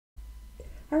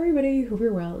Hi everybody, hope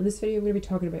you're well. In this video I'm going to be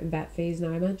talking about vet fees. Now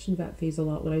I mention vet fees a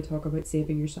lot when I talk about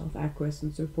saving yourself Equus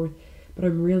and so forth, but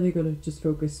I'm really going to just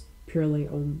focus purely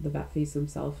on the vet fees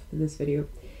themselves in this video.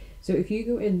 So if you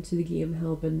go into the game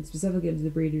help and specifically into the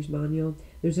breeder's manual,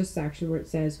 there's this section where it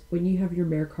says when you have your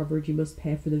mare covered you must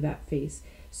pay for the vet fees.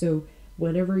 So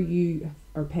whenever you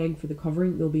are paying for the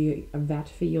covering there'll be a vet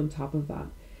fee on top of that.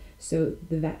 So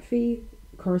the vet fee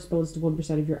corresponds to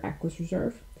 1% of your Equus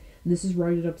reserve. And this is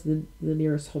rounded up to the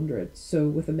nearest 100, so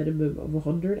with a minimum of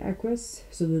 100 Equus.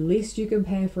 So the least you can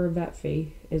pay for a vet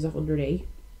fee is 100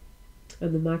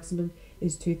 and the maximum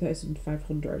is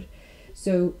 2,500.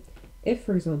 So if,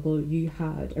 for example, you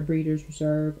had a breeder's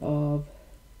reserve of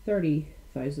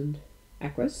 30,000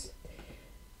 Equus,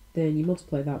 then you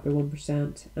multiply that by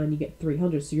 1% and you get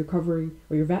 300. So you're covering,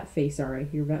 or your vet fee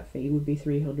would be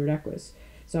 300 Equus.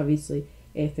 So obviously,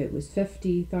 if it was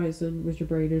 50,000 was your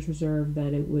breeder's reserve,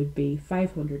 then it would be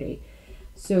 500.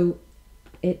 So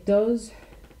it does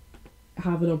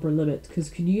have an upper limit, because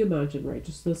can you imagine, right,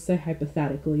 just let's say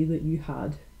hypothetically that you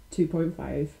had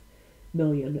 2.5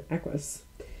 million Equus.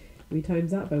 We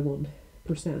times that by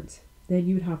 1%, then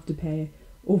you would have to pay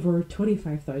over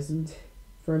 25,000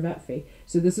 for a vet fee.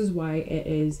 So this is why it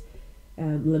is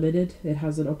limited. It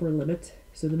has an upper limit.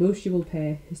 So the most you will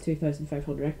pay is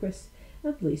 2,500 Equus.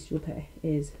 And the least you'll pay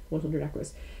is 100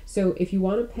 Equus. So if you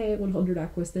want to pay 100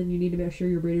 Equus, then you need to make sure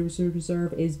your breeder's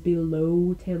reserve is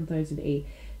below 10,000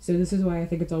 So this is why I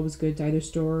think it's always good to either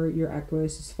store your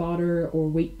Equus as fodder or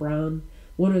wheat bran,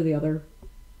 one or the other,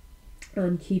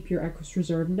 and keep your Equus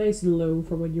reserve nice and low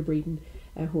for when you're breeding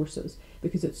horses,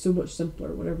 because it's so much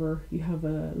simpler whenever you have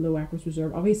a low Equus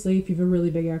reserve. Obviously, if you have a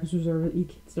really big Equus reserve,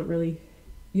 it's not really,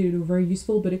 very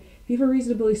useful, but if you have a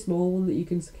reasonably small one that you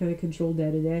can kind of control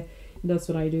day to day, and that's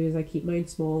what I do, is I keep mine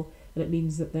small, and it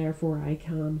means that therefore I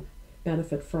can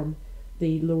benefit from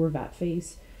the lower vet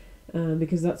fees,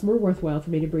 because that's more worthwhile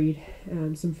for me to breed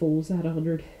some foals at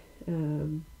 100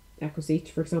 Equus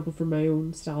each, for example, for my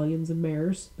own stallions and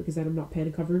mares, because then I'm not paying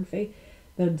a covering fee,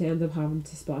 than to end up having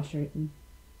to splash out and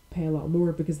pay a lot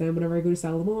more, because then whenever I go to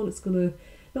sell them on, it's going to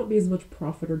not be as much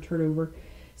profit or turnover.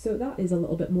 So that is a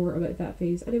little bit more about vet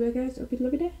fees. Anyway guys, hope you have a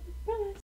lovely day.